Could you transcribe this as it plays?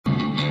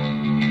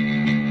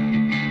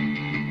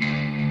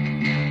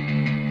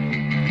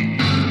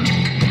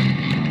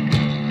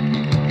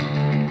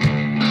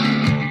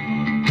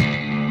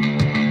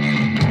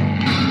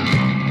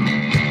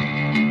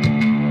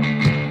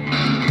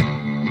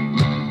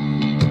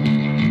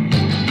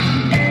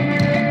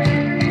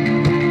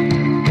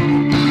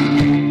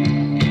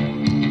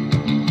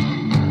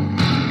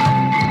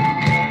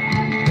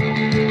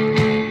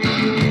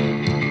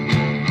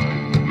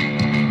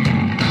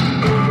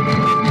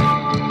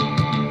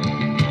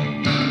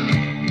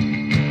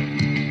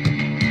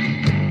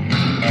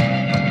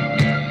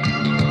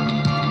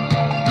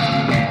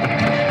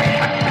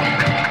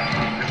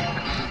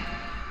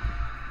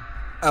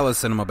Dial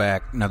Cinema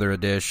back, another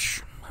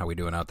dish. How we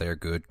doing out there?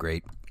 Good,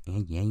 great,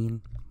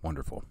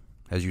 wonderful.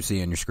 As you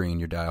see on your screen,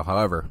 your dial.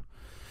 However,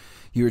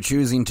 you are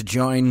choosing to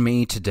join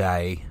me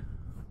today.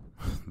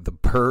 The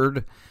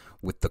bird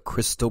with the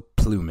crystal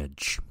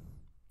plumage.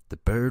 The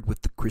bird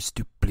with the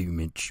crystal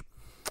plumage.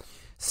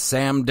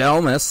 Sam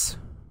Delmas,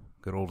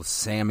 good old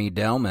Sammy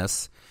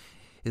Delmas,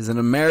 is an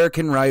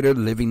American writer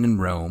living in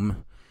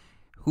Rome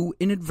who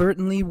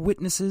inadvertently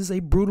witnesses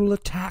a brutal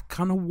attack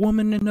on a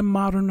woman in a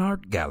modern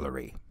art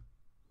gallery.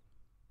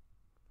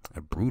 A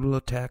brutal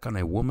attack on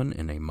a woman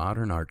in a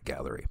modern art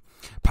gallery.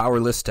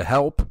 Powerless to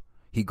help,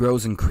 he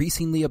grows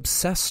increasingly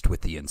obsessed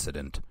with the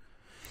incident.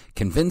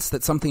 Convinced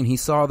that something he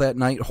saw that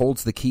night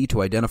holds the key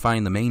to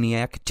identifying the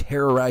maniac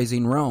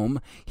terrorizing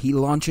Rome, he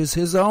launches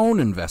his own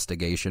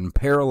investigation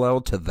parallel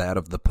to that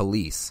of the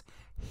police,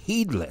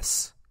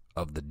 heedless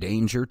of the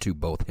danger to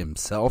both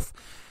himself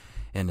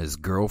and his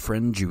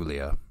girlfriend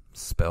Julia,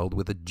 spelled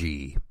with a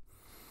G.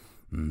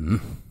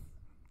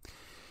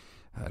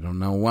 I don't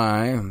know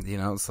why. You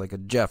know, it's like a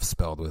Jeff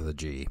spelled with a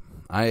G.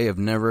 I have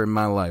never in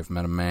my life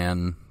met a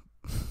man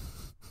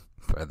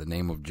by the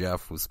name of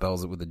Jeff who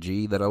spells it with a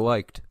G that I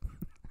liked.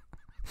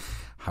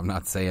 I'm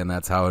not saying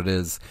that's how it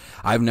is.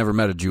 I've never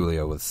met a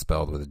Julia with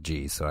spelled with a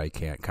G, so I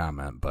can't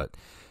comment. But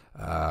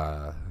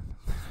a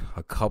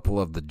couple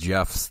of the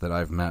Jeffs that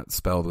I've met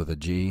spelled with a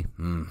G,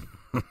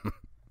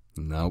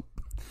 nope.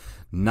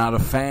 Not a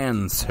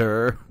fan,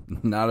 sir.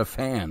 Not a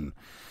fan.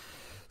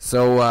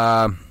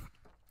 So,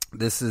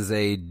 this is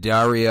a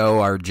Dario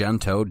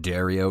Argento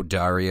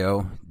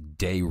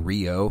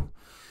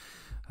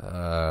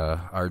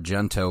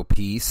Argento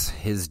piece.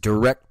 His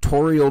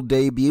directorial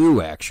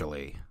debut,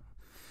 actually.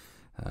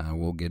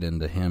 We'll get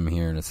into him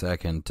here in a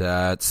second.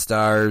 It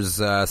stars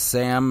Tony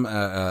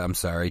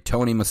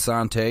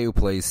Masante, who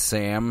plays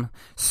Sam,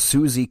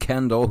 Susie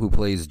Kendall, who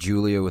plays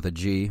Julia with a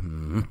G,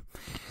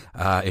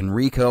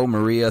 Enrico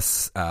Maria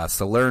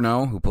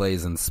Salerno, who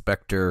plays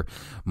Inspector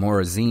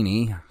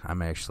Morosini. I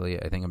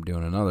think I'm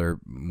doing another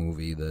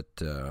movie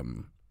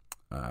that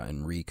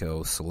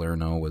Enrico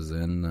Salerno was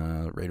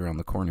in right around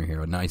the corner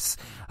here.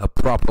 A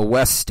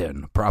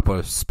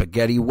proper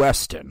spaghetti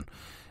western.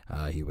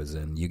 He was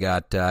in. You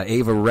got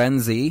Ava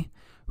Renzi,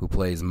 who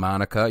plays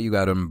Monica. You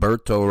got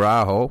Umberto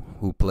Rajo,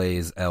 who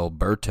plays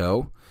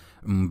Alberto.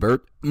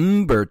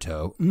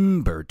 Umberto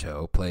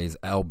plays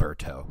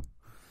Alberto.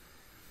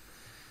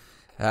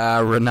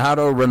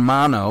 Renato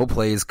Romano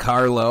plays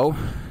Carlo.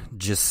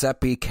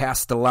 Giuseppe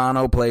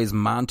Castellano plays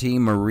Monty.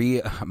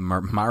 Mario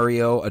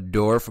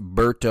Adorf.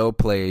 Berto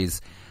plays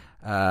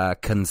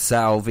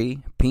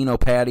Consalvi. Pino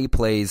Patti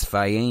plays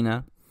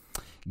Faena.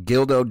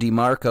 Gildo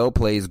DiMarco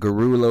plays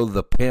Garullo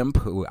the Pimp,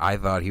 who I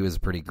thought he was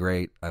pretty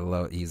great.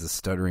 He's a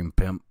stuttering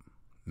pimp,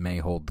 may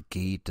hold the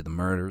key to the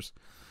murders.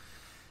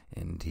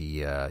 And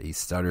he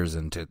stutters,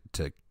 and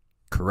to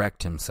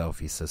correct himself,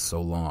 he says so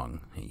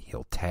long.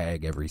 He'll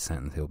tag every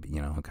sentence. He'll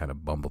kind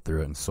of bumble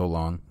through it, and so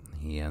long.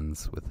 He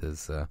ends with his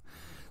so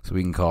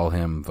we can call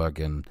him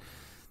fucking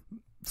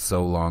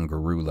so long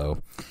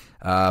Garullo.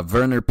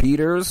 Werner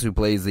Peters, who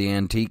plays the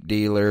antique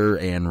dealer,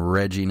 and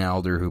Reggie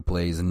Nalder, who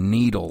plays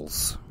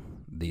Needles,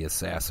 the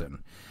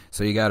assassin.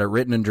 So you got it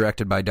written and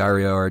directed by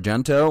Dario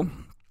Argento,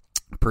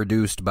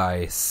 produced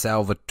by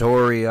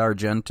Salvatore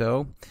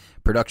Argento.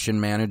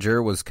 Production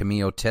manager was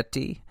Camillo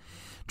Tetti.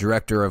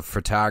 Director of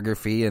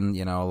photography, and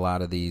a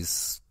lot of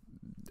these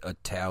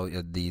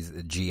these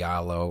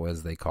giallo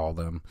as they call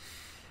them.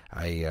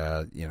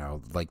 I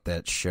like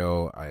that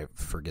show. I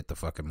forget the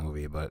fucking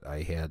movie, but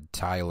I had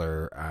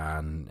Tyler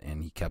on,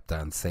 and he kept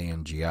on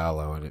saying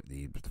giallo, and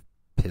he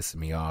pissed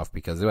me off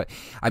because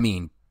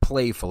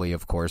playfully,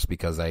 of course,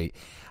 because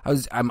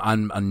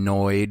I'm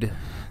annoyed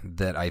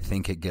that I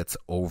think it gets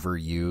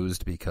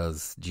overused,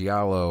 because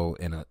giallo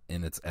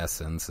in its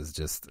essence is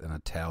just an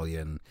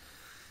Italian.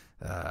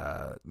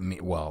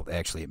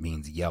 Actually, it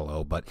means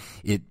yellow, but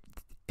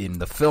in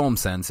the film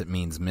sense, it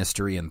means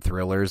mystery and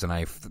thrillers. And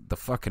the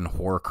fucking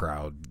horror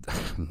crowd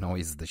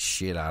annoys the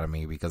shit out of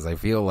me, because I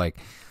feel like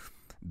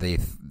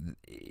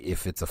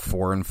if it's a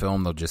foreign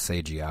film, they'll just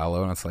say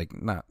giallo, and it's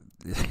like, not.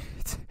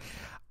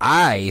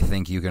 I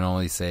think you can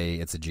only say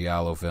it's a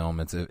giallo film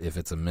if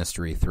it's a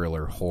mystery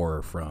thriller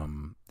horror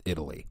from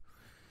Italy.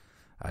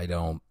 I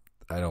don't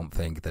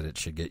think that it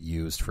should get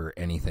used for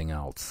anything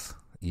else,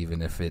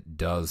 even if it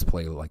does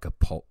play like a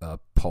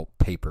pulp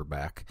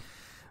paperback,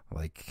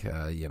 like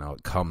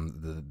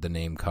the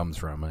name comes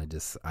from.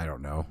 I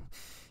don't know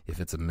if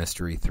it's a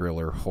mystery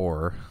thriller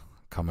horror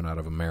coming out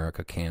of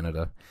America,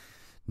 Canada,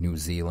 New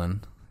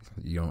Zealand.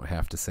 You don't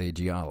have to say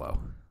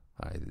giallo.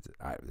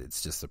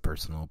 It's just a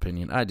personal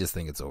opinion. I just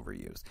think it's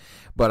overused.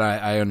 But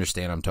I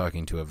understand I'm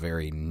talking to a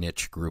very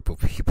niche group of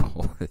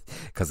people,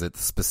 because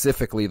it's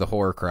specifically the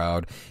horror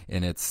crowd,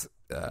 and it's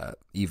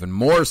even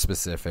more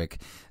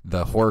specific,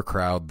 the horror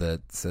crowd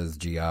that says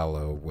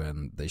giallo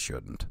when they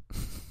shouldn't.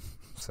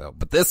 So,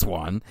 but this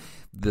one,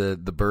 the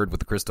bird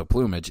with the crystal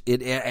plumage,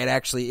 it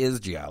actually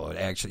is giallo.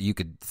 You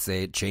could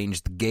say it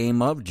changed the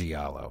game of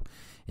giallo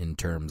in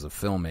terms of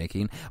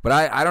filmmaking. But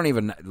I don't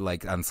even,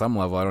 like, on some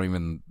level, I don't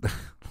even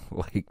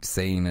like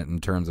saying it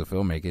in terms of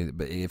filmmaking,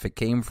 but if it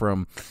came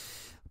from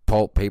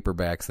pulp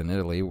paperbacks in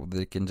Italy,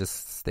 they can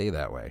just stay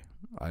that way.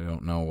 I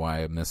don't know why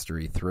a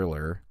mystery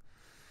thriller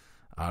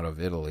out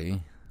of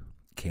Italy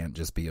can't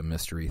just be a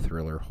mystery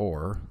thriller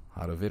horror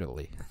out of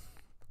Italy.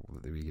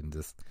 We can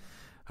just,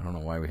 I don't know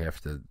why we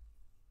have to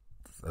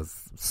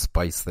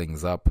spice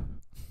things up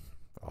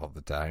all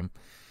the time.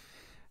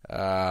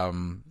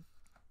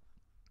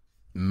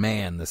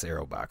 Man, this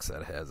Arrow box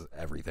set has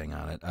everything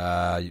on it.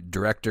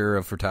 Director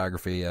of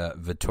photography,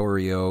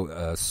 Vittorio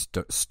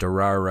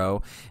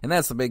Storaro. And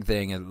that's the big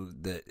thing.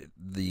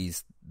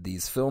 These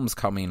films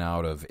coming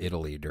out of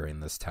Italy during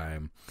this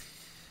time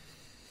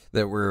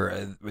that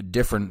were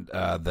different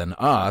than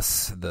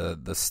us,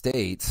 the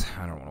States.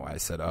 I don't know why I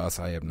said us.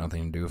 I have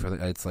nothing to do with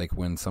it. It's like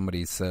when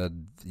somebody says,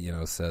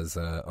 they're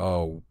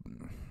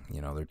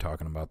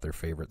talking about their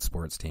favorite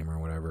sports team or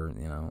whatever,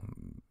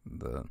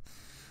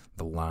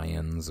 the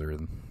Lions or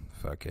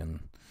fucking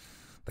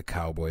the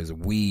Cowboys.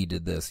 We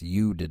did this.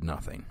 You did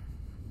nothing.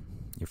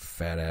 Your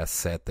fat ass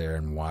sat there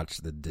and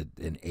watched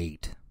and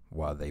ate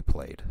while they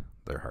played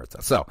their hearts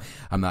out. So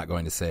I'm not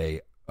going to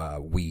say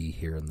we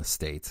here in the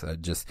States. I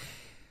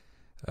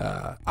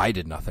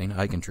did nothing.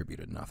 I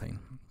contributed nothing.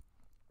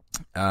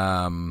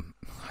 I'm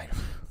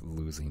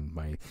losing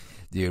my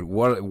dude.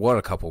 What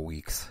a couple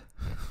weeks.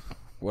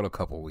 What a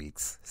couple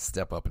weeks.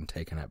 Step up and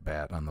taking at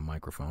bat on the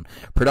microphone.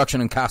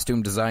 Production and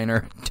costume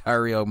designer,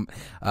 Dario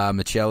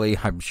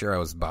Michelli. I'm sure I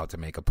was about to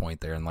make a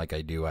point there, and like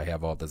I do, I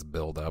have all this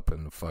build up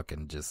and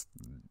fucking just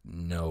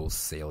no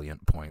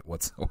salient point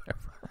whatsoever.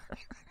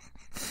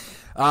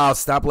 Oh,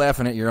 stop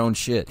laughing at your own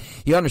shit.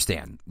 You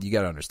understand. You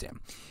got to understand.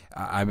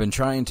 I've been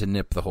trying to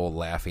nip the whole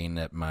laughing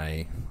at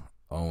my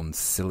own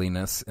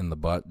silliness in the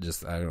butt,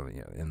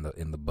 in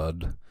the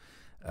bud.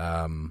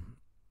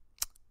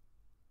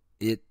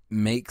 It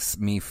makes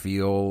me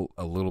feel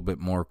a little bit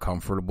more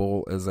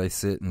comfortable as I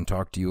sit and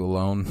talk to you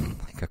alone,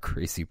 like a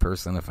crazy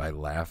person, if I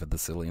laugh at the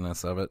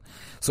silliness of it.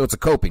 So it's a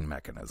coping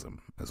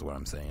mechanism, is what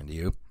I'm saying to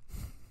you.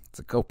 It's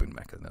a coping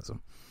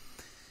mechanism.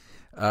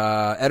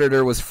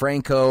 Editor was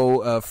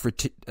Franco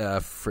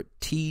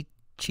Fritticelli.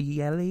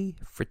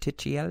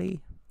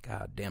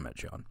 God damn it,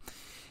 John.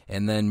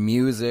 And then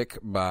music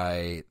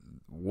by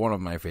one of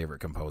my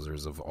favorite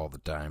composers of all the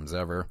times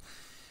ever,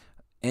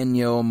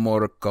 Ennio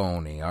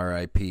Morricone,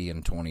 R.I.P.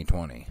 in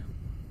 2020.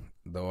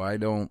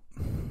 Though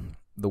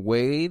the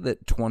way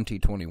that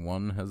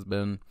 2021 has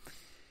been,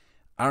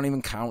 I don't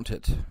even count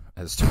it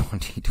as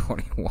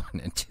 2021.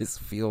 It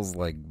just feels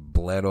like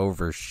bled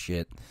over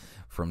shit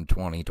from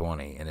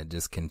 2020, and it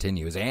just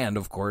continues. And,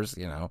 of course,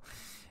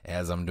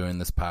 as I'm doing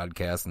this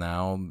podcast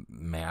now,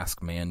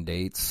 mask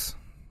mandates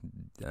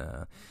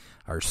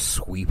are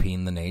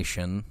sweeping the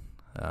nation.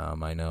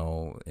 I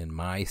know in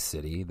my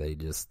city, they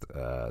just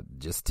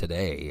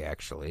today,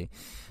 actually,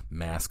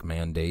 mask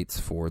mandates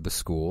for the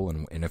school.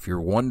 And if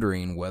you're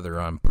wondering whether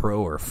I'm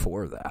pro or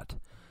for that,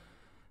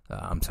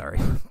 I'm sorry,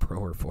 pro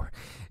or for,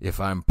 if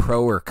I'm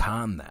pro or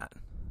con that,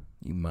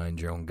 you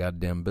mind your own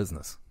goddamn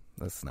business.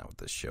 That's not what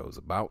this show's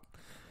about.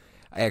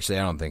 I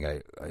don't think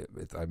I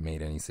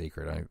made any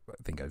secret. I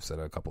think I've said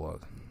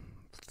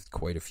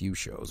quite a few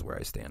shows where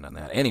I stand on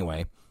that.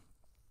 Anyway,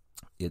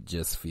 it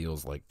just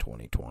feels like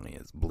 2020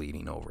 is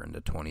bleeding over into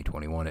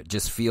 2021. It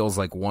just feels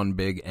like one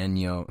big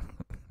Ennio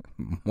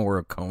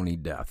Morricone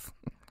death.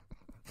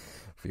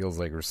 Feels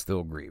like we're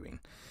still grieving.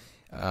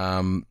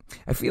 I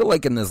feel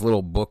like in this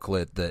little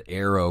booklet that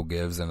Arrow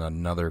gives, and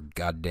another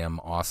goddamn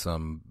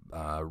awesome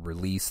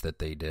release that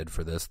they did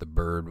for this, the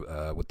bird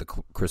with the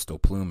crystal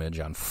plumage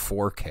on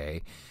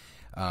 4K.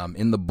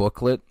 In the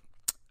booklet,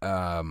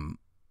 listen,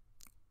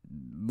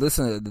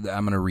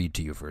 I'm going to read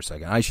to you for a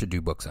second. I should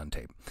do books on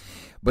tape.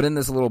 But in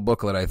this little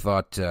booklet, I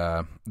thought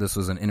this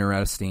was an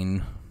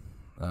interesting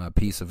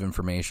piece of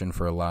information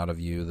for a lot of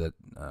you that,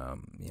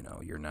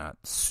 you're not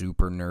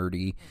super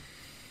nerdy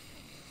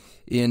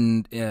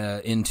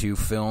into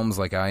films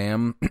like I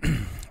am.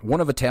 One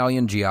of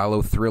Italian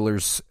giallo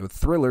thriller's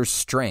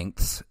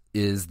strengths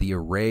is the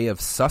array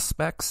of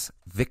suspects,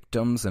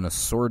 victims, and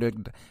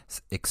assorted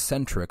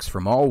eccentrics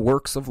from all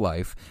walks of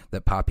life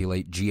that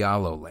populate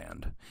Giallo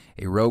land.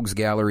 A rogues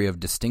gallery of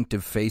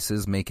distinctive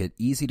faces make it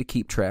easy to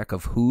keep track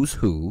of who's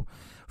who,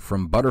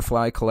 from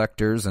butterfly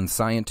collectors and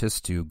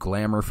scientists to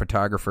glamour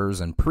photographers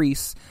and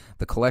priests.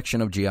 The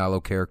collection of Giallo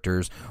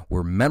characters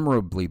were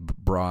memorably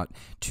brought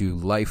to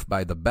life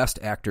by the best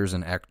actors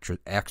and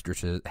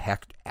actresses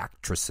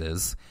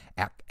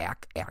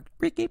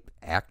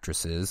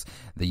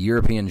the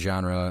European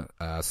genre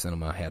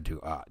cinema had to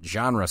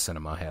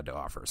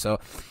offer. So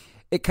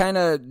it kind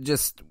of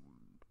just,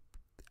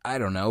 I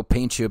don't know,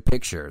 paints you a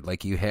picture.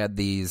 Like you had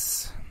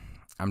these,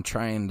 I'm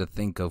trying to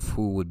think of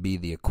who would be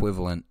the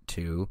equivalent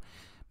to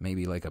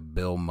maybe like a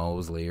Bill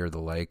Moseley or the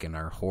like in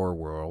our horror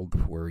world,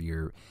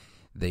 where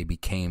they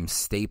became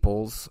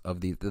staples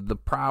of the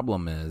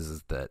problem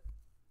is that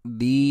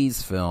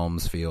these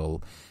films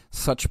feel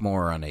such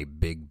more on a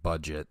big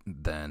budget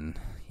than,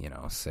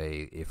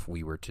 say, if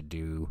we were to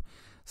do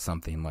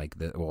something like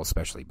that. Well,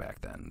 especially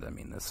back then. I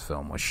mean, this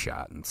film was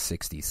shot in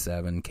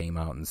 67, came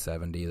out in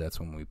 70. That's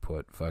when we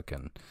put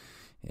fucking,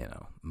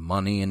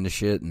 money into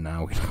shit, and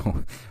now we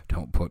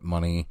don't put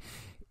money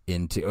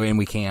into, and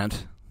we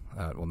can't.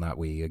 Well, not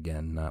we,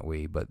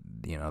 but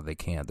they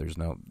can't. There's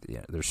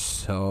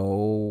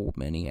so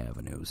many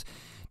avenues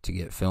to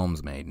get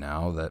films made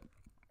now that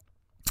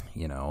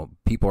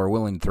people are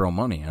willing to throw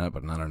money at it,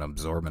 but not an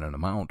absorbent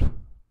amount.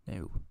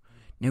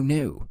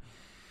 No.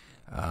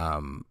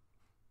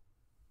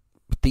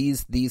 But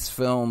these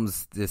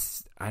films,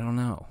 I don't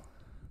know.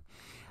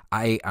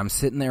 I'm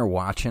sitting there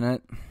watching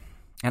it,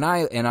 and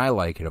I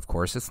like it. Of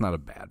course, it's not a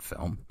bad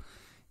film.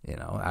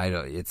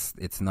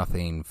 It's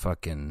nothing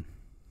fucking.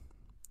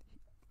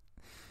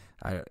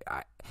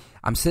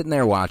 I'm sitting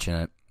there watching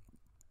it,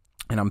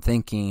 and I'm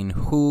thinking,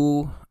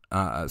 who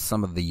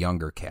some of the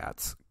younger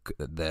cats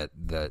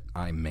that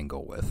I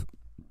mingle with,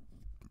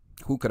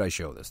 who could I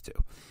show this to?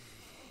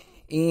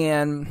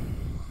 And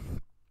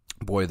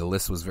boy, the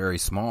list was very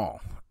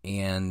small.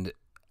 And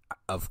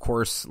of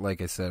course,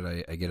 like I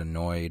said, I get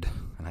annoyed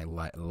and I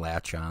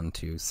latch on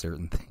to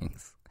certain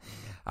things.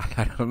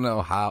 I don't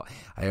know how.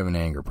 I have an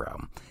anger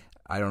problem.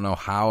 I don't know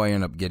how I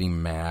end up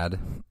getting mad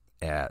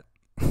at.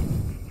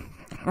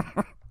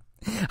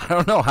 I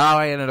don't know how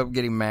I ended up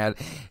getting mad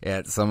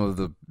at some of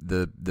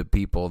the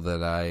people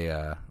that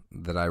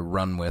I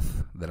run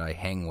with, that I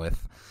hang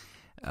with,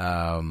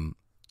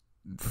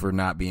 for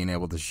not being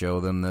able to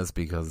show them this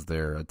because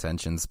their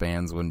attention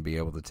spans wouldn't be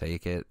able to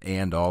take it,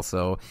 and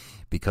also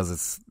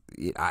because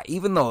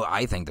even though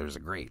I think there's a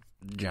great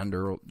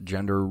gender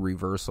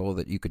reversal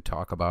that you could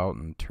talk about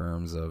in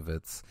terms of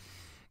it's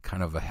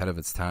kind of ahead of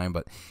its time,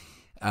 but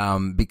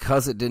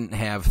because it didn't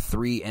have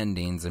 3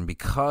 endings, and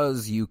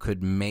because you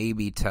could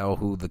maybe tell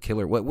who the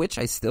killer, which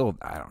I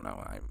don't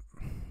know. I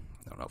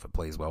don't know if it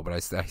plays well, but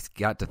I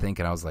got to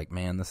thinking, I was like,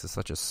 man, this is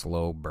such a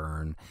slow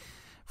burn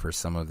for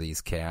some of these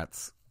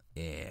cats,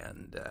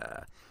 and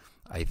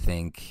I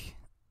think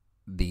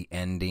the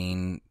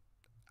ending,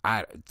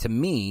 to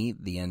me,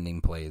 the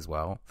ending plays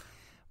well,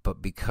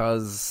 but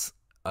because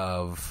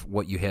of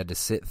what you had to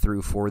sit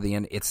through for the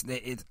end, it's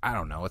I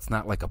don't know, it's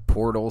not like a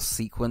Portal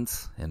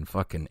sequence in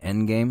fucking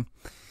Endgame,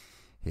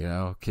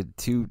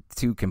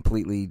 two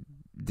completely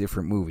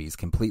different movies,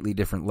 completely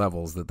different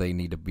levels that they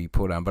need to be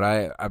put on.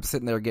 But I'm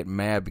sitting there getting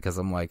mad because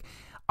I'm like,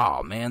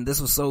 oh man,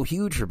 this was so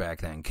huge for back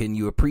then. Can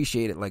you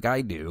appreciate it like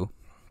I do?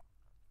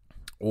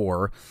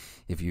 Or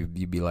if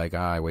you'd be like,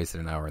 I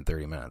wasted an hour and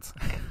 30 minutes.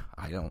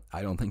 I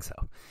don't think so.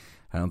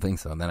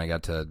 And then I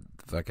got to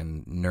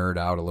fucking nerd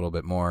out a little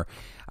bit more.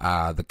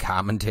 The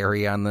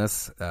commentary on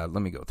this, let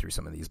me go through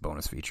some of these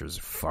bonus features.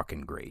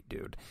 Fucking great,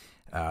 dude.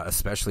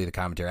 Especially the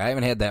commentary. I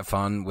haven't had that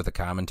fun with a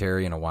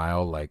commentary in a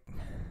while. Like,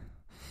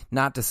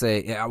 not to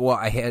say, well,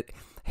 I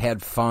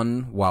had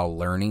fun while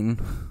learning,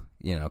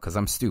 because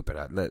I'm stupid.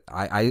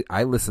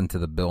 I listen to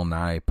the Bill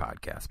Nye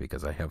podcast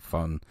because I have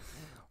fun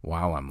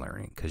while I'm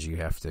learning, because you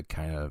have to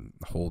kind of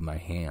hold my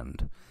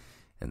hand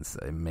and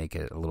make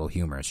it a little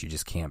humorous. You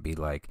just can't be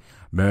like,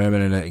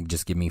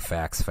 just give me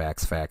facts.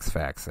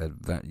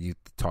 You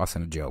toss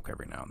in a joke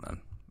every now and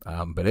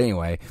then. But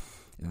anyway,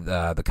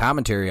 the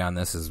commentary on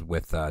this is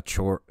with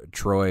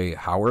Troy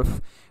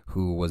Howarth,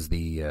 who was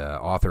the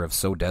author of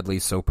So Deadly,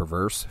 So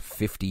Perverse,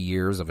 50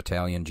 Years of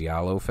Italian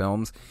Giallo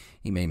Films.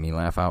 He made me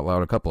laugh out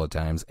loud a couple of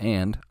times,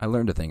 and I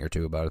learned a thing or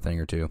two about a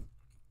thing or two.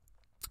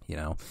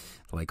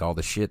 Like all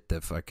the shit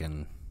that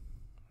fucking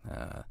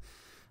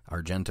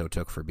Argento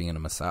took for being a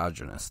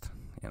misogynist,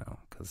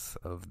 because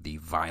of the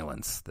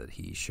violence that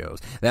he shows.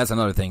 That's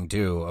another thing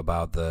too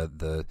about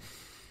the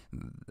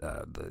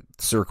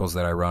circles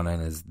that I run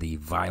in, is the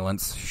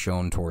violence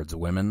shown towards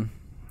women.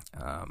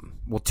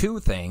 Well, 2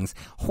 things.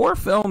 Horror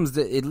films,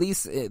 at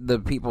least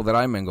the people that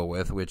I mingle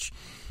with, which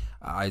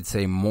I'd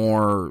say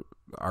more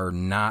are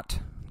not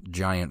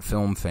giant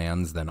film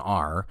fans than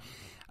are.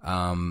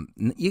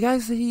 You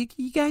guys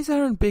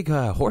aren't big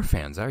horror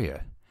fans, are you?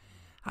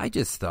 I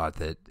just thought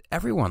that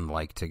everyone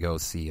liked to go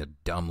see a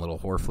dumb little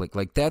horror flick.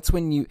 Like, that's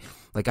when you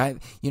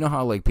know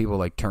how like people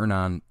like turn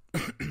on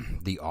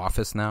The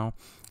Office now?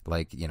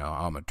 Like, I'm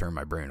gonna turn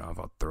my brain off,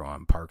 I'll throw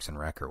on Parks and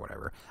Rec or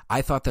whatever.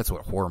 I thought that's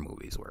what horror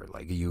movies were.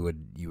 Like, you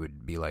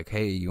would be like,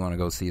 hey, you want to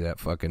go see that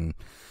fucking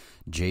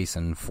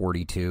Jason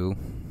 42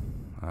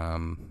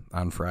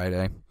 on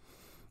Friday?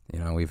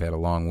 We've had a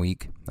long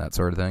week, that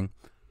sort of thing.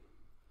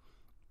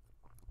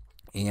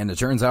 And it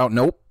turns out,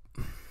 nope,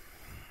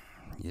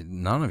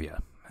 none of you.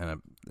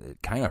 And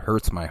it kind of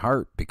hurts my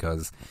heart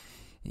because,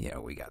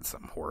 we got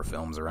some horror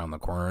films around the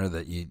corner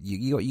that you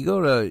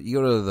go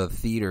to the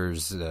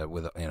theaters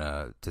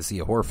to see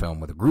a horror film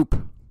with a group.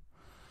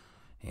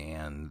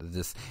 And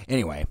this,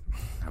 anyway,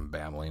 I'm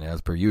babbling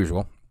as per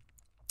usual.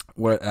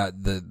 What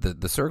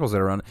the circles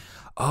that are on?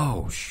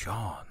 Oh,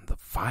 Sean, the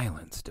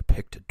violence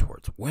depicted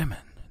towards women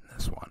in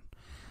this one.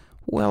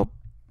 Well,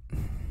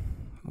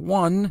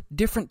 one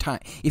different time.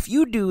 If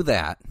you do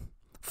that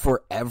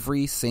for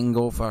every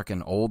single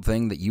fucking old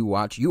thing that you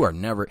watch, you are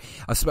never.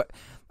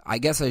 I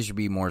guess I should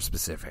be more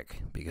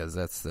specific, because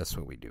that's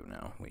what we do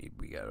now.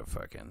 We gotta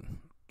fucking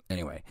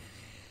Anyway,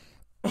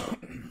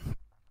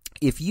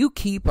 if you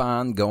keep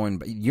on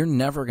going, you're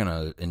never going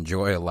to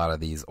enjoy a lot of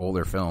these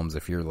older films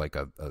if you're like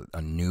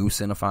a new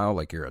cinephile,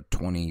 like you're a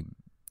 20,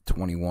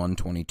 21,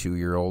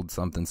 22-year-old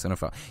something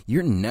cinephile.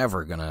 You're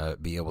never going to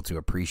be able to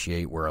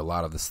appreciate where a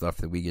lot of the stuff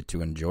that we get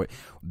to enjoy,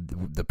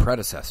 the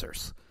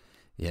predecessors,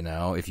 you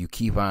know, if you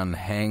keep on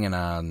hanging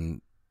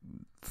on,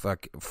 I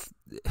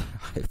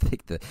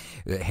think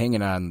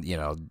hanging on, you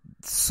know,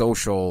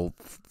 social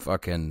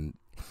fucking...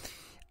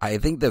 I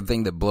think the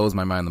thing that blows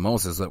my mind the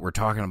most is that we're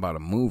talking about a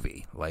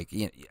movie. Like,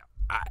 you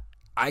know,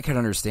 I could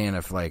understand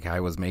if, like,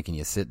 I was making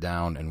you sit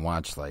down and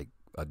watch, like,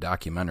 a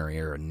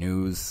documentary or a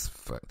news.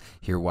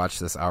 Here, watch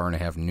this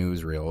hour-and-a-half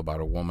newsreel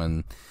about a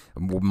woman,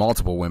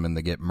 multiple women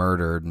that get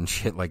murdered and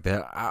shit like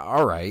that.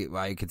 All right,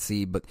 I could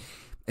see. But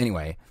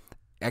anyway,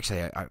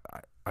 actually,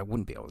 I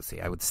wouldn't be able to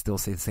see. I would still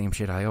say the same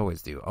shit I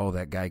always do. Oh,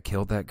 that guy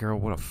killed that girl?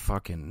 What a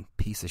fucking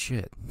piece of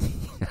shit.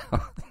 You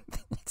know?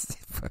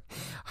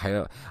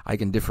 I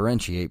can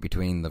differentiate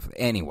between the...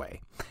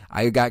 Anyway,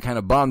 I got kind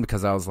of bummed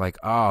because I was like,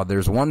 oh,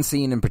 there's one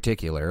scene in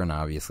particular, and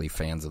obviously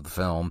fans of the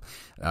film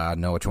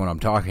know which one I'm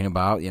talking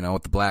about, you know,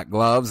 with the black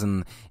gloves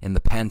and the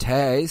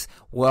panties.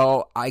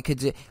 Well,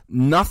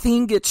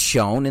 nothing gets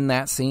shown in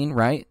that scene,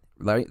 right?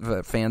 Right?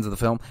 The fans of the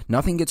film,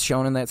 nothing gets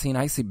shown in that scene.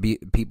 I see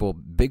people,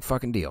 big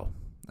fucking deal.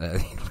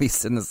 At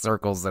least in the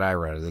circles that I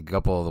read, a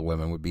couple of the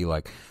women would be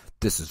like,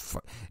 this is...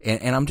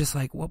 And I'm just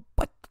like, well,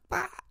 what?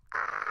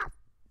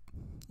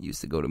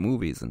 Used to go to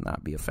movies and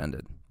not be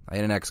offended. I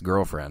had an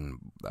ex-girlfriend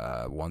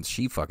once.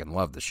 She fucking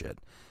loved the shit.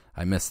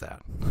 I miss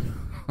that.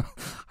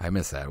 I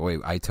miss that. Wait,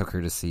 I took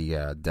her to see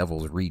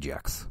Devil's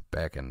Rejects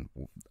back in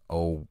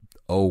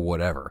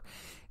whatever.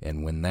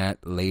 And when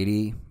that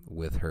lady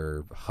with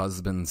her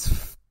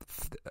husband's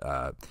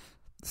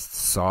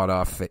sawed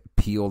off,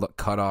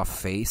 cut off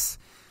face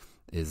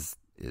is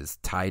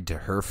tied to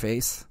her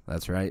face.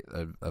 That's right,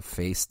 a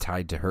face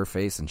tied to her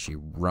face, and she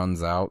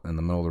runs out in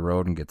the middle of the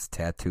road and gets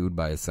tattooed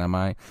by a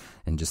semi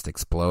and just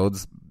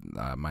explodes.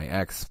 My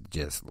ex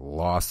just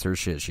lost her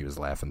shit. She was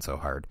laughing so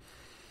hard.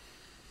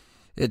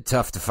 It's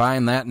tough to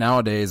find that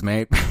nowadays,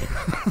 mate.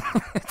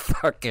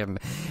 Fucking,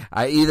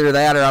 either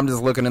that or I'm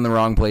just looking in the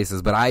wrong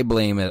places, but I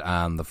blame it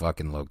on the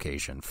fucking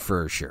location,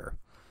 for sure.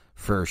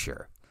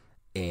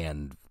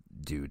 And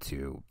due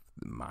to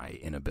my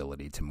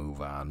inability to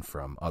move on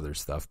from other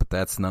stuff, but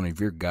that's none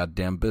of your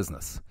goddamn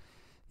business.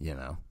 You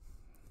know,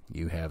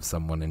 you have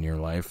someone in your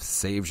life,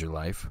 saves your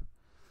life,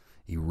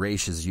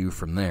 erases you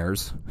from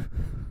theirs,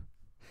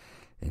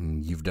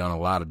 and you've done a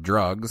lot of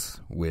drugs,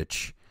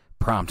 which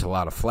prompt a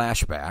lot of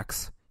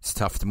flashbacks. It's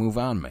tough to move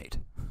on, mate.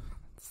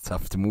 It's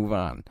tough to move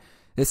on.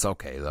 It's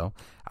okay though.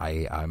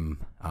 I'm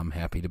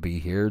happy to be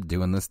here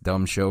doing this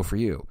dumb show for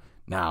you.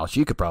 Now,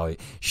 she could probably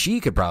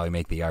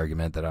make the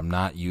argument that I'm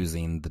not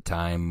using the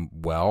time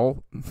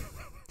well.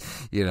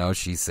 You know,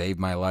 she saved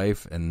my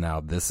life, and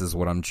now this is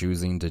what I'm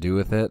choosing to do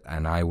with it.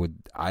 And I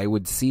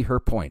would see her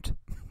point.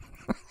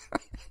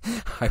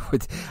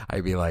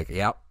 I'd be like,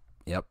 yep.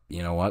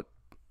 You know what?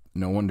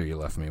 No wonder you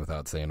left me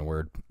without saying a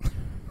word.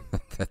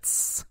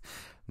 That's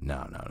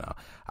no.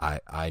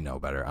 I know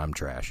better. I'm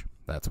trash.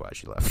 That's why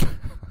she left.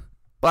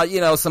 But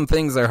you know, some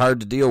things are hard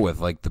to deal with,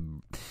 like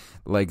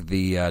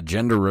the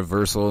gender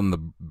reversal in the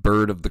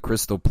bird of the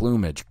crystal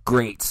plumage.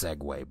 Great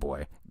segue,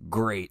 boy.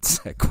 Great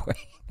segue.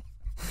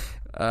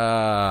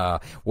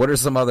 What are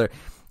some other...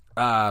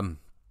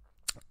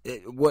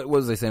 what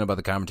was I saying about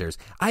the commentaries?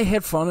 I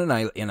had fun and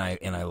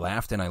I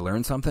laughed and I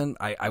learned something.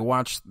 I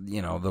watched,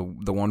 you know,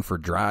 the one for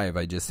Drive.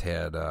 I just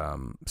had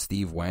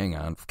Steve Wang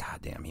on.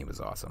 God damn, he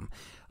was awesome.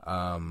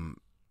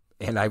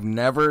 And I've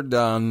never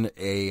done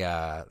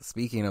a...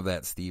 speaking of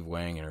that Steve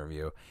Wang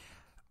interview,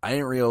 I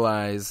didn't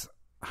realize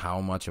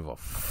how much of a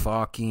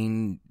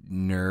fucking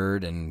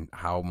nerd and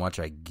how much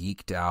I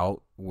geeked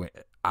out when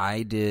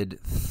I did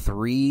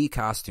 3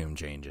 costume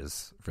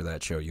changes for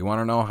that show. You want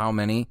to know how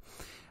many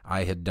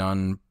I had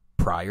done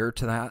prior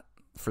to that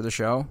for the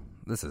show?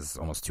 This is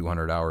almost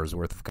 200 hours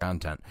worth of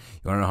content.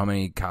 You want to know how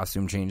many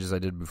costume changes I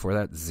did before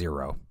that?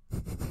 0.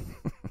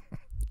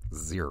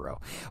 0.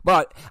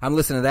 But I'm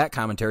listening to that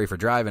commentary for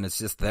Drive, and it's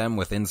just them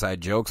with inside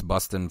jokes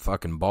busting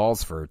fucking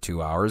balls for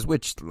 2 hours,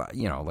 which,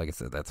 you know, like I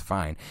said, that's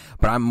fine.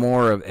 But I'm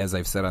more of, as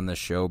I've said on this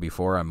show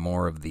before, I'm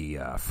more of the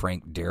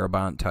Frank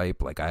Darabont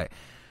type. Like, I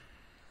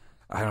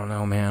don't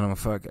know, man.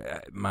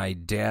 My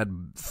dad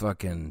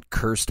fucking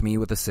cursed me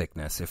with a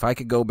sickness. If I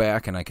could go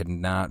back and I could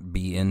not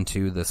be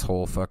into this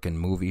whole fucking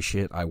movie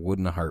shit, I would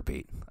in a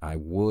heartbeat. I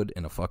would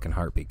in a fucking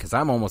heartbeat. Because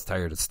I'm almost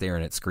tired of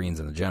staring at screens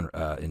in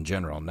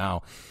general.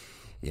 Now,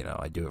 you know,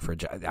 I do it for a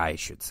job. I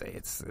should say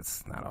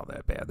it's not all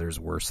that bad. There's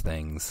worse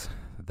things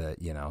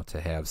that, you know, to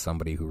have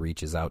somebody who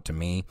reaches out to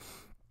me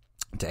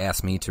to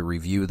ask me to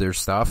review their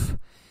stuff.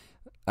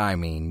 I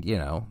mean, you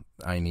know,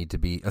 I need to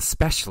be,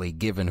 especially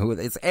given who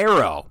it's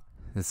Arrow.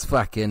 It's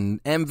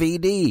fucking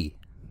MVD.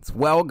 It's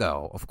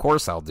Welgo. Of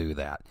course I'll do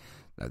that.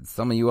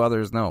 Some of you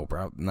others, no,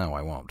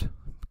 I won't.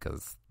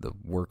 Because the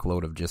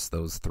workload of just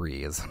those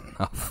 3 is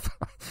enough.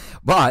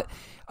 But,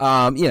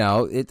 you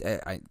know,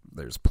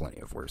 there's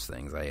plenty of worse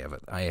things.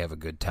 I have a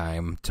good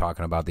time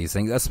talking about these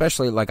things,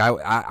 especially like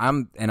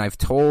I'm and I've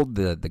told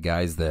the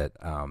guys that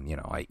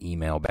I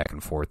email back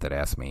and forth that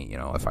ask me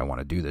if I want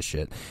to do this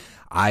shit.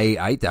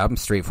 I'm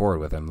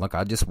straightforward with them. Look,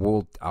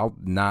 I'll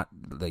not,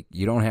 like,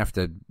 you don't have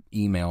to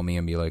email me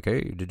and be like,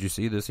 hey, did you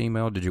see this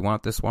email? Did you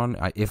want this one?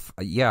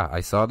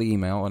 I saw the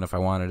email, and if I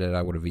wanted it,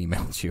 I would have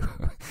emailed you.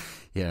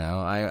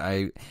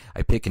 I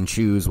pick and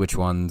choose which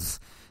ones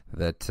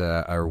that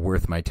are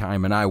worth my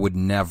time, and I would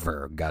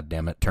never,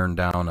 goddammit, turn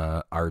down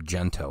a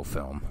Argento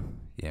film.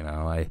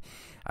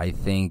 I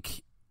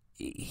think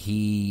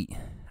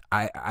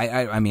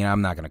I mean,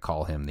 I'm not going to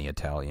call him the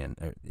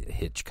Italian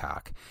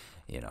Hitchcock.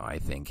 I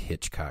think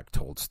Hitchcock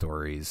told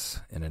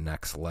stories in a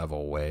next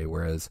level way,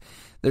 whereas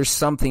there's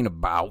something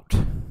about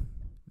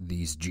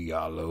these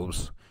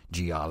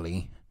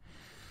gialli.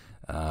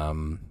 I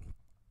don't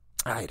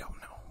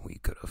know. We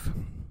could have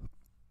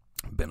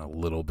been a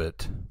little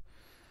bit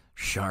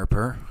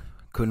sharper,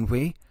 couldn't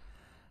we?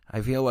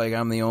 I feel like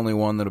I'm the only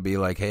one that'll be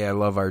like, hey, I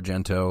love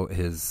Argento.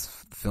 His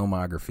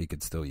filmography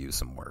could still use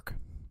some work.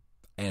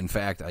 In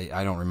fact,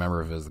 I don't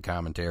remember if it was the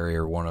commentary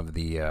or one of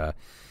the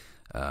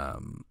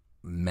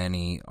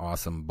many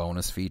awesome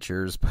bonus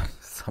features, but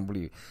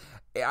somebody,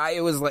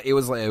 it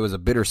was a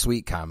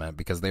bittersweet comment,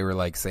 because they were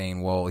like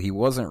saying, well, he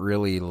wasn't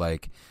really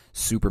like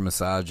super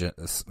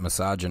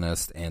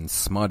misogynist and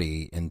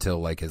smutty until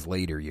like his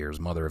later years,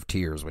 Mother of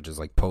Tears, which is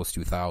like post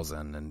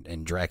 2000,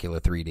 and Dracula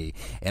 3D.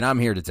 And I'm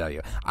here to tell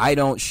you, I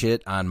don't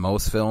shit on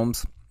most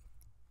films.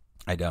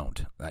 I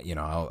don't.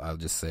 I'll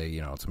just say,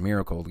 it's a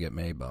miracle to get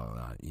made,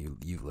 but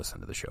you've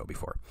listened to the show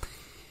before.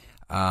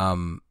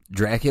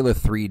 Dracula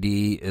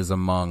 3D is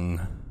among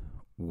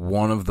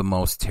one of the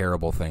most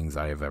terrible things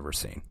I have ever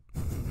seen.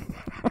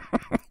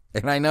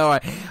 And I know,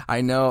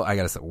 I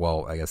gotta say,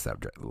 well, I gotta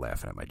stop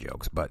laughing at my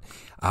jokes, but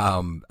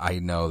I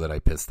know that I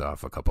pissed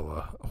off a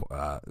couple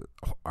of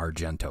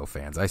Argento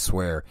fans. I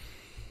swear,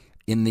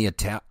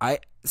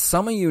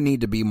 some of you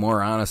need to be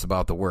more honest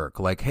about the work.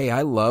 Like, hey,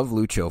 I love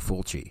Lucio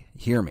Fulci.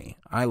 Hear me.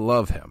 I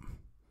love him.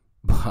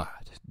 But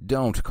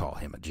don't call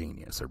him a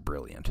genius or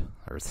brilliant.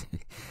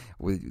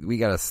 We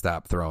got to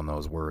stop throwing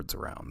those words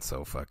around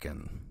so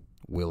fucking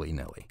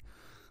willy-nilly.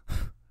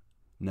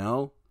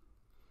 No?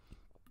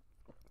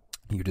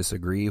 You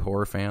disagree,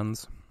 horror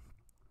fans?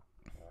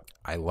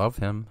 I love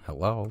him.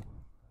 Hello.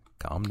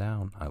 Calm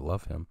down. I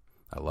love him.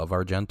 I love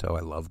Argento.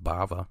 I love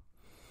Bava.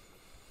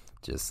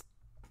 Just,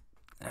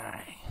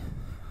 I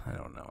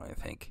don't know. I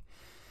think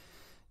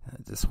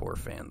just horror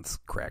fans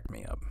crack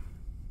me up.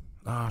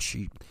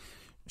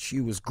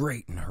 She was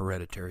great in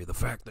Hereditary. The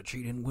fact that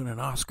she didn't win an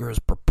Oscar is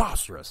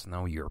preposterous.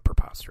 No, you're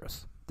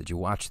preposterous. Did you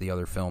watch the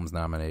other films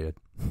nominated?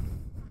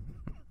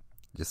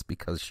 Just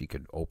because she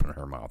could open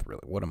her mouth,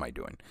 really. What am I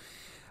doing?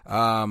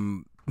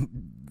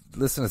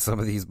 Listen to some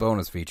of these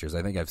bonus features.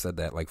 I think I've said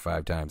that like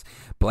 5 times.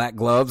 Black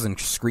Gloves and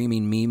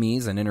Screaming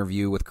Mimes, an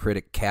interview with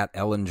critic Kat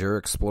Ellinger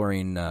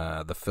exploring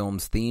the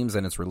film's themes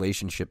and its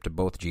relationship to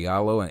both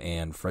Giallo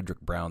and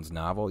Frederick Brown's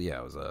novel. Yeah,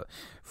 it was a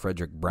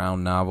Frederick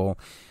Brown novel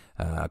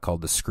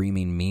called The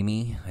Screaming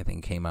Mimi. I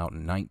think came out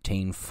in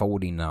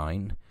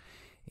 1949.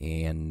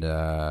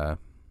 And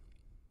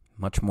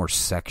much more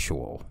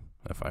sexual,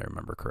 if I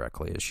remember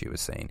correctly, as she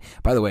was saying.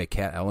 By the way,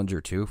 Kat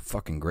Ellinger, too,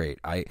 fucking great.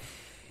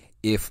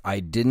 If I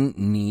didn't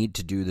need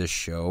to do this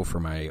show for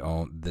my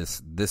own,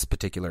 this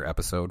particular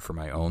episode for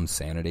my own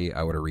sanity,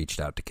 I would have reached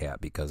out to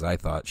Kat, because I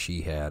thought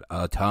she had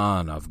a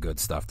ton of good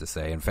stuff to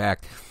say. In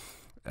fact,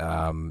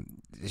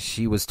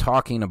 she was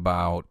talking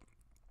about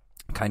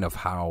kind of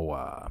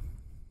how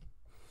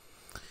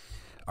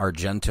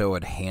Argento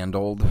had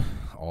handled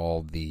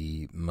all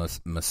the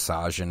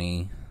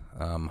misogyny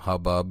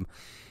hubbub,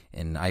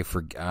 and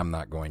I'm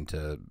not going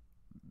to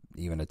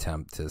even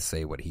attempt to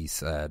say what he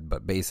said,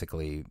 but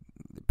basically,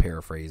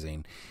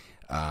 paraphrasing,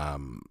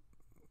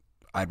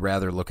 I'd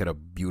rather look at a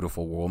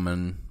beautiful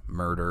woman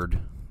murdered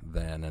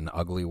than an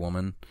ugly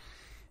woman.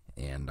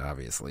 And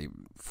obviously,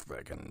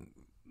 fucking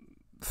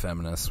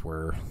feminists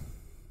were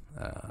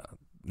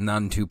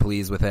none too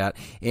pleased with that.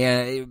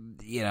 And,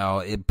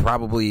 it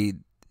probably,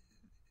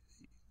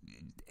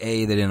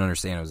 A, they didn't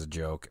understand it was a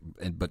joke,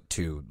 but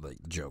 2,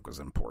 like, the joke was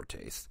in poor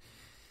taste.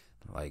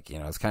 Like,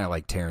 it's kind of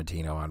like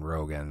Tarantino on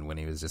Rogan when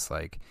he was just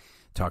like,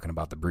 talking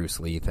about the Bruce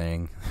Lee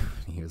thing.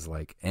 He was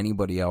like,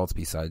 anybody else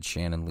besides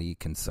Shannon Lee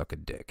can suck a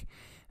dick.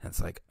 And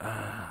it's like,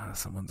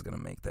 someone's going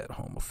to make that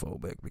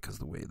homophobic because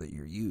the way that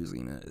you're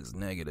using it is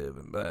negative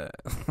and bad.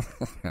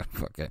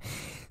 Okay.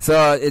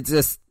 So it's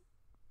just,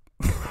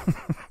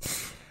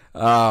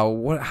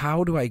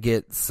 how do I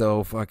get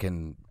so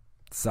fucking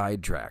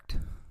sidetracked?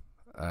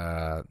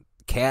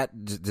 Kat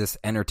just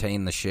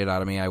entertained the shit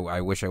out of me.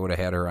 I wish I would have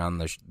had her on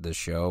the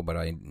show, but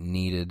I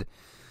needed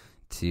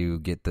to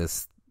get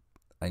this.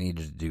 I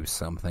needed to do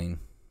something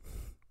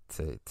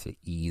to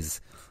ease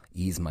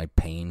my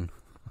pain.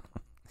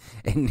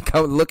 And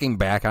looking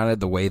back on it,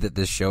 the way that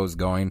this show's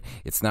going,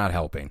 it's not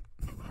helping.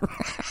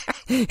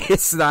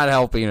 It's not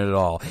helping at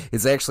all.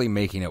 It's actually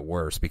making it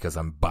worse, because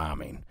I'm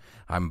bombing.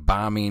 I'm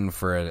bombing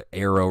for an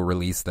Arrow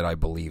release that I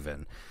believe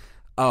in.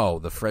 Oh,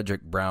 the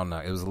Frederick Brown.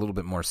 It was a little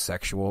bit more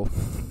sexual.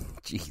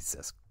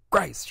 Jesus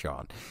Christ,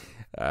 Sean.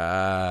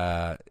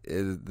 The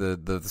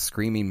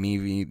Screaming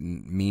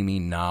Mimi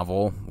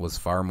novel was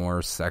far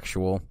more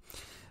sexual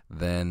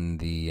than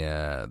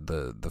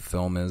the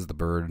film is. The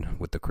Bird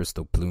with the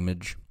Crystal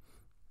Plumage.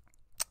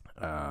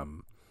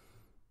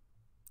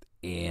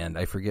 And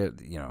I forget,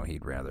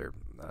 he'd rather,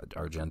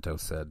 Argento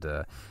said,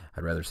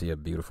 I'd rather see a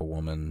beautiful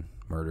woman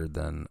murdered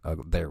than,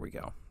 there we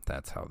go.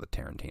 That's how the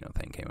Tarantino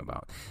thing came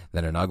about.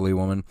 Than an ugly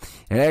woman.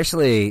 And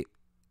actually,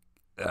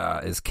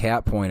 as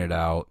Kat pointed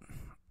out,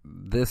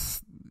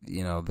 this,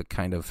 the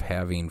kind of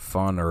having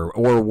fun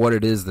or what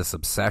it is, this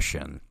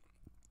obsession,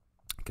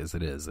 because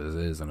it is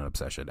an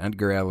obsession.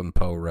 Edgar Allan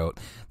Poe wrote,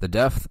 "The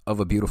death of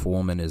a beautiful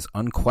woman is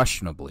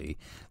unquestionably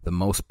the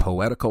most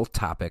poetical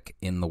topic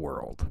in the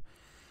world."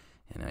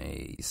 And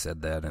I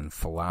said that in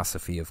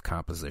Philosophy of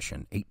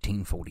Composition,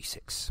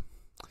 1846.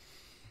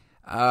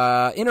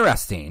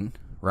 Interesting,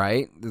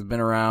 right? It's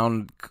been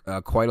around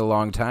quite a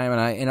long time,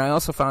 and I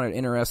also found it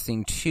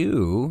interesting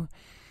too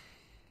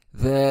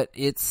that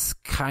it's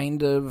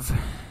kind of,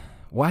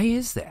 why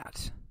is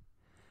that?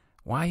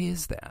 Why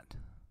is that?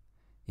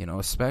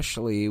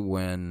 Especially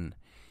when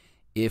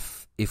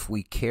if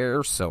we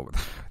care so,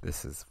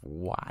 this is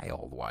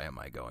wild. Why am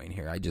I going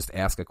here? I just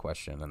ask a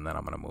question and then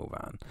I'm going to move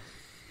on.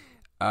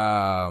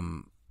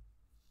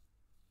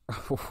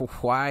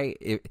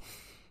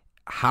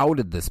 How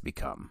did this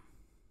become?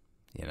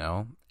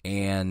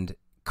 And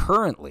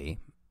currently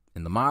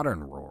in the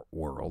modern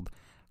world,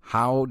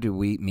 how do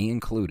we, me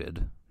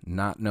included,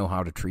 not know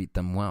how to treat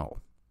them well?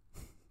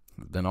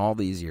 It's been all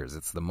these years.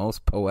 It's the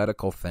most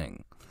poetical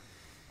thing.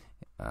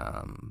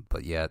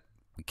 But yet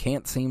we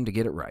can't seem to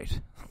get it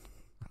right.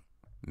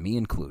 Me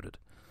included.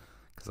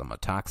 Because I'm a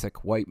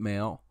toxic white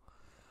male.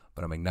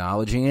 But I'm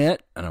acknowledging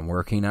it, and I'm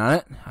working on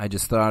it. I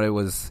just thought it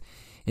was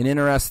an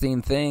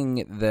interesting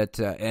thing that,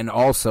 and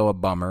also a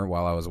bummer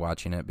while I was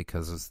watching it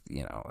because,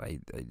 I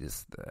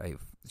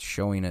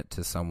showing it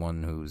to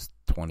someone who's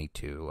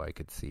 22, I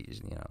could see,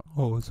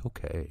 oh, it's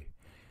okay.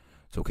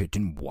 It's okay. It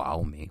didn't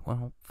wow me.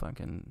 Well,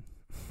 fucking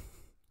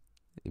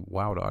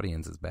wowed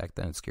audiences back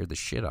then. It scared the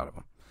shit out of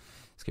them.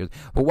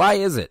 But why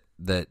is it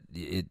that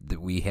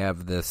we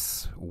have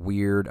this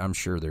weird, I'm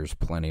sure there's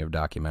plenty of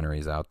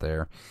documentaries out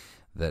there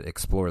that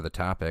explore the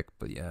topic,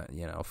 but yeah,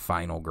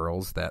 Final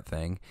Girls, that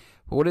thing.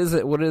 But what is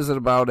it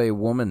about a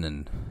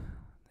woman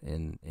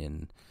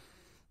in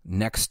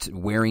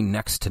wearing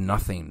next to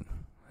nothing,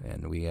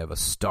 and we have a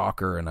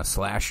stalker and a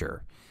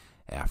slasher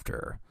after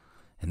her?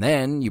 And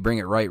then you bring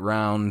it right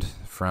round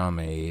from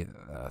a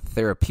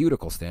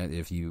therapeutical stand,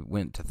 if you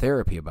went to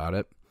therapy about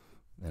it,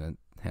 and it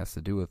has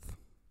to do with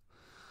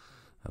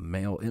a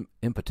male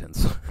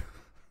impotence.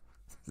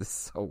 This is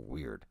so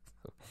weird.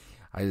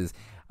 I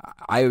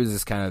was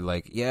just kind of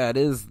like, yeah, it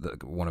is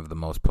one of the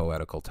most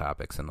poetical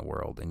topics in the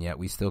world, and yet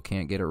we still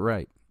can't get it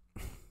right.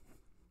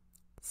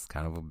 It's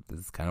kind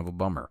of a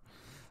bummer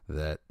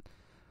that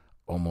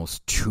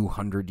almost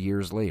 200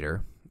 years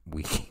later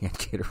we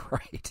can't get it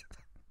right.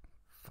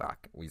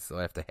 Fuck, we still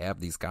have to have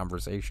these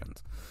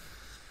conversations.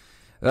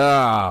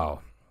 Oh.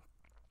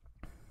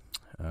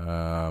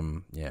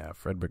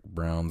 Frederick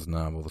Brown's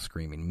novel, The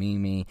Screaming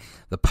Mimi.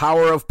 The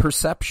Power of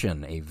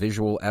Perception, a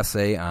visual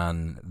essay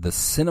on the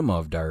cinema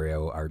of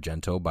Dario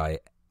Argento by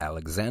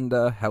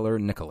Alexandra Heller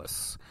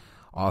Nicholas,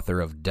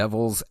 author of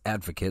Devil's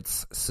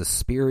Advocates,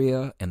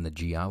 Suspiria, and the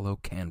Giallo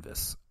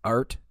Canvas,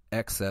 Art,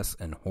 Excess,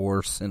 and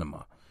Horror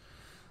Cinema.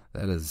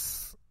 That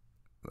is,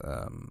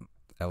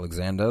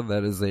 Alexandra,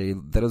 that is a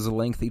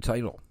lengthy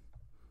title.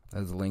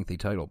 That is a lengthy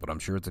title, but I'm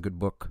sure it's a good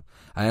book.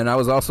 And I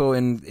was also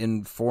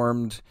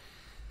informed...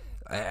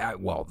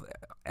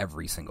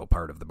 every single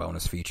part of the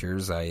bonus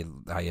features, I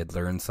had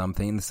learned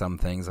something. Some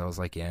things I was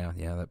like, yeah,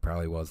 that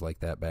probably was like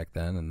that back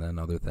then. And then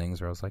other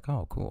things where I was like,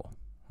 oh, cool.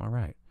 All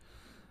right.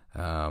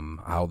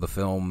 How the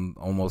film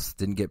almost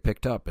didn't get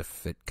picked up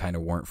if it kind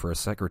of weren't for a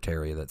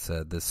secretary that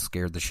said, this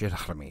scared the shit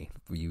out of me.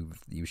 You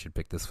should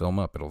pick this film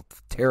up. It'll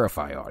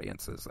terrify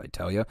audiences, I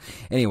tell you.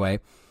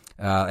 Anyway,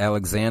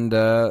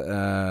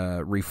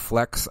 Alexandra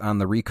reflects on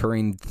the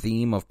recurring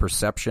theme of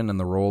perception and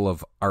the role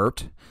of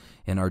art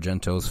in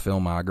Argento's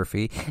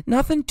filmography.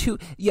 Nothing too...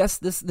 Yes,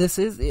 this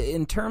is...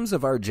 In terms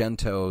of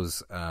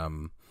Argento's... I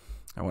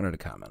wanted to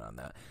comment on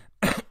that.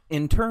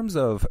 In terms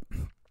of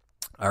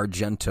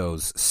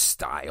Argento's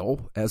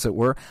style, as it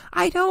were,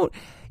 I don't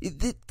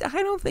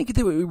think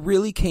they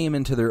really came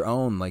into their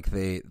own like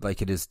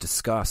it is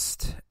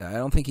discussed. I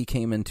don't think he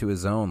came into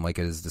his own like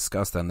it is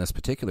discussed on this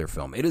particular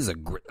film. It is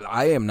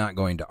I am not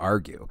going to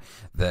argue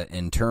that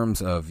in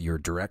terms of your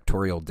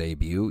directorial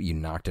debut, you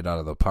knocked it out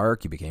of the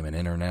park. You became an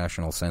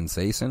international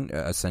sensation,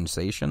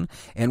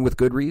 and with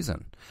good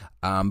reason.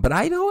 But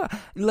I don't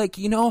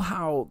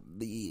how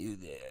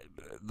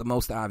the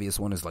most obvious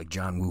one is like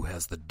John Woo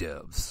has the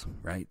doves,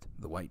 right?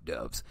 The white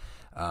doves.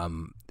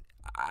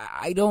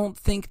 I don't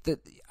think that,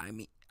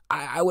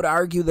 I would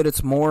argue that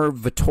it's more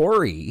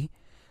Vittori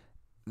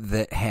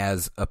that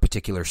has a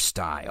particular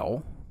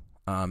style.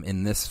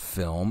 in this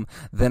film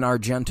than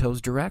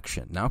Argento's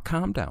direction. Now,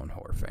 calm down,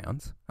 horror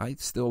fans. I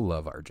still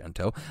love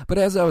Argento. But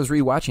as I was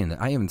rewatching it,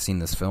 I haven't seen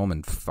this film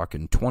in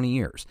fucking 20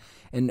 years.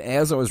 And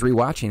as I was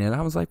rewatching it,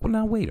 I was like, well,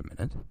 now, wait a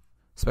minute.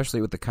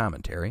 Especially with the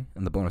commentary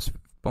and the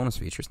bonus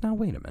features. Now,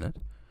 wait a minute.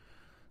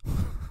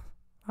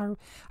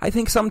 I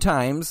think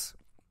sometimes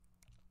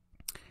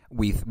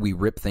we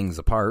rip things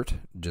apart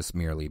just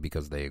merely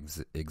because they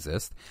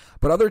exist.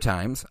 But other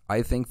times,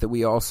 I think that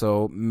we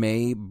also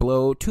may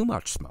blow too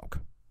much smoke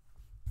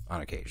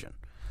on occasion.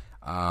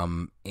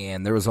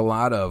 And there was a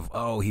lot of,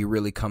 he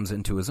really comes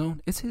into his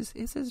own. It's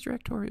his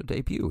directorial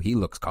debut. He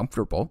looks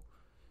comfortable.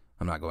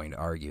 I'm not going to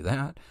argue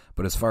that.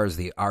 But as far as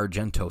the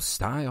Argento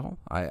style,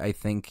 I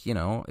think,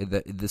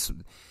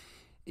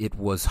 it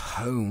was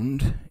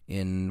honed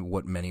in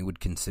what many would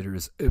consider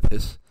his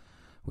opus,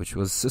 which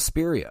was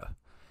Suspiria.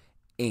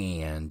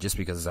 And just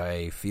because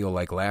I feel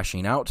like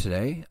lashing out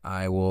today,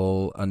 I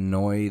will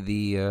annoy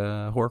the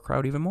horror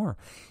crowd even more.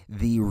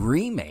 The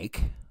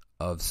remake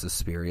of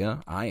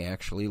Suspiria, I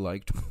actually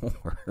liked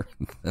more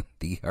than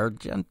the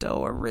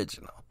Argento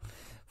original.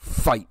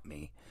 Fight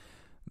me.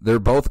 They're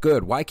both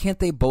good. Why can't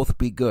they both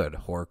be good,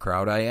 horror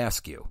crowd, I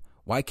ask you?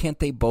 Why can't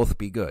they both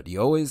be good?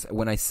 You always,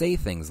 when I say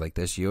things like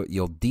this, you'll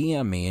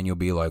DM me and you'll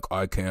be like,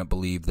 I can't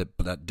believe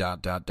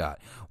that, ...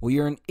 Well,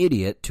 you're an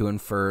idiot to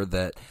infer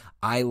that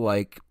I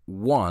like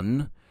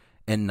one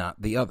and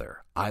not the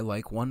other. I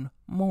like one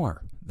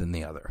more than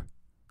the other.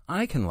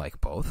 I can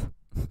like both.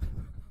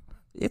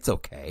 It's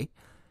okay.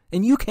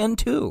 And you can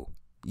too.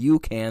 You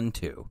can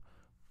too.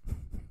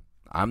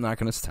 I'm not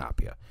going to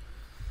stop you.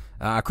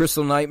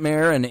 Crystal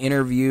Nightmare, an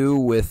interview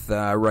with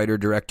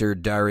writer-director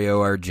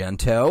Dario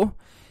Argento.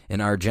 An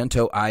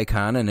Argento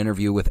icon, an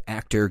interview with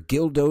actor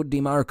Gildo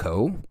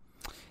DiMarco.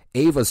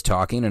 Ava's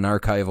Talking, an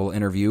archival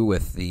interview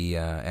with the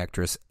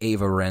actress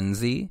Ava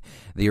Renzi.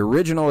 The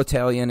original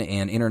Italian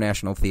and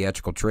international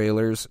theatrical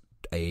trailers.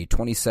 A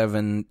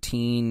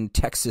 2017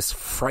 Texas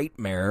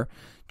Frightmare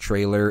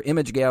trailer.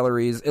 Image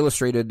galleries,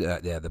 illustrated,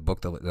 the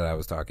book that I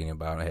was talking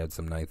about. I had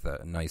some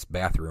nice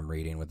bathroom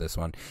reading with this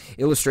one.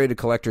 Illustrated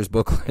collector's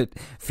booklet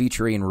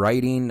featuring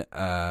writing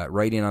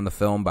on the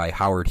film by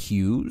Howard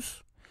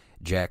Hughes,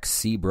 Jack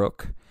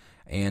Seabrook,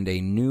 and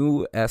a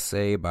new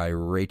essay by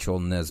Rachel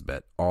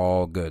Nesbitt.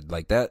 All good.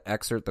 Like that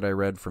excerpt that I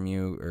read from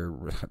you,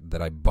 or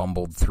that I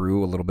bumbled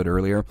through a little bit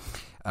earlier,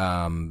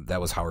 that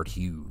was Howard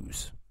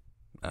Hughes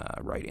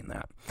writing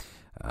that.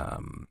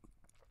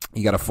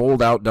 You got a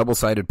fold-out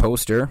double-sided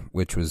poster,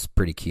 which was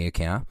pretty key.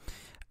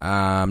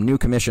 New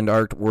commissioned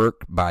artwork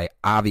by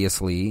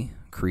Obviously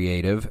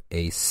Creative.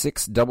 A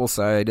 6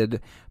 double-sided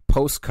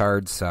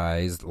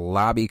postcard-sized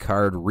lobby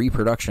card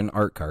reproduction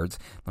art cards.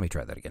 Let me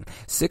try that again.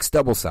 6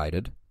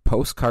 double-sided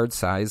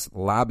postcard-sized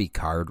lobby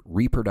card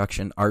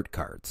reproduction art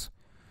cards.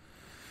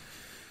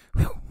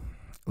 Whew.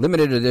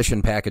 Limited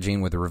edition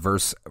packaging with a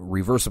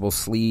reversible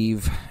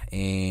sleeve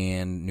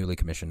and newly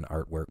commissioned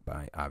artwork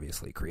by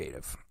Obviously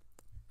Creative.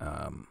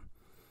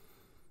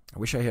 I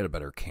wish I had a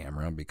better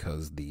camera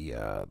because the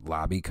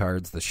lobby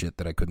cards, the shit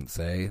that I couldn't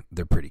say,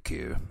 they're pretty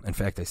cute. In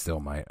fact, I still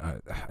might.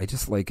 I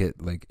just like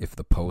it, like if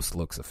the post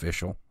looks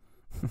official.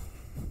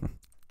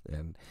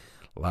 And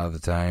a lot of the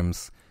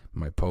times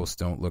my posts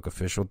don't look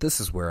official. This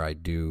is where I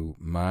do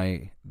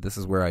my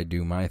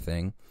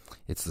thing.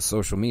 It's the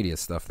social media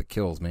stuff that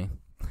kills me.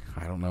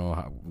 I don't know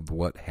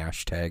what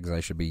hashtags I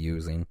should be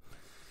using.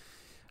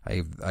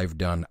 I've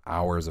done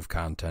hours of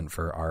content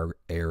for our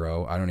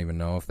Arrow. I don't even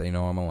know if they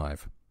know I'm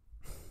alive.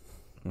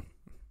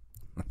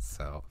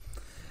 So,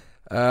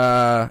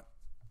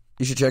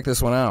 you should check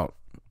this one out.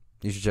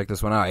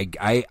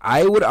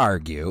 I would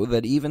argue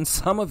that even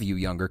some of you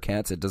younger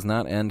cats, it does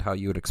not end how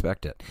you would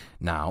expect it.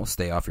 Now,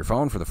 stay off your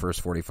phone for the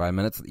first 45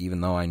 minutes, even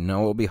though I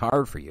know it'll be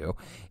hard for you.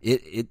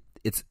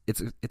 It's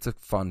a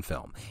fun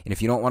film. And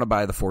if you don't want to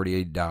buy the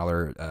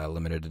 $48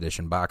 limited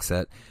edition box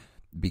set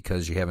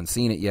because you haven't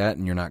seen it yet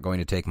and you're not going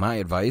to take my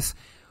advice,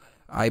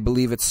 I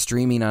believe it's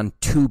streaming on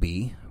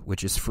Tubi,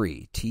 which is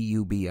free.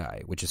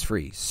 Tubi, which is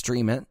free.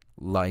 Stream it,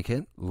 like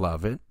it,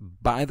 love it,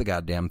 buy the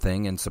goddamn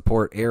thing, and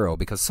support Arrow,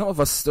 because some of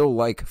us still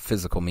like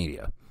physical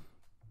media.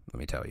 Let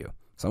me tell you.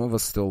 Some of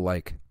us still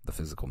like the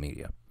physical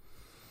media.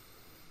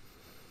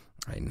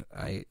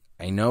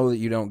 I know that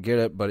you don't get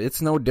it, but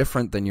it's no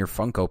different than your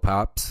Funko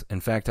Pops.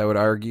 In fact, I would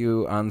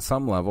argue on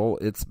some level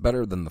it's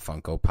better than the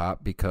Funko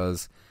Pop,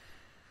 because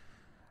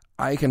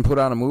I can put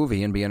on a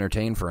movie and be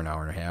entertained for an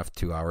hour and a half,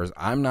 2 hours.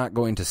 I'm not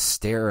going to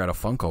stare at a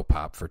Funko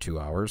Pop for 2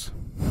 hours.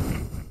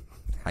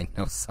 I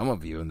know some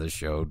of you in this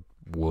show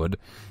would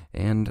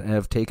and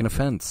have taken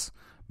offense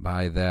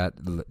by that.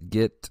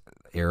 Get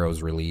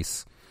Arrow's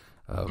release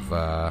of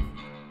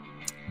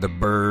The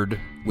Bird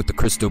with the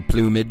Crystal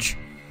Plumage.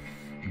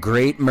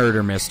 Great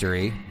murder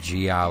mystery,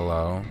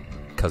 Giallo,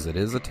 because it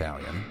is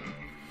Italian.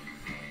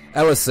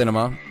 Ella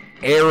Cinema.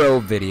 Arrow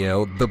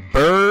Video, The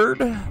Bird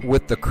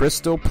with the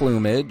Crystal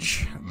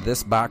Plumage.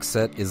 This box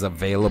set is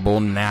available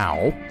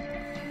now,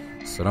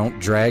 so don't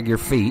drag your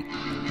feet.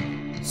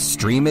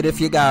 Stream it if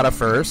you gotta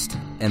first,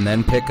 and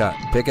then pick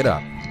it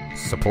up.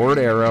 support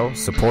Arrow,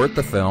 support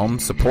the film,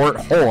 support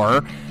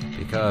horror,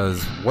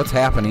 because what's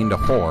happening to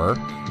horror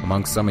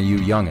amongst some of you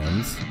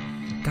youngins?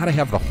 Gotta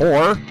have the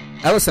horror.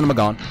 Ellis Cinema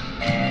gone.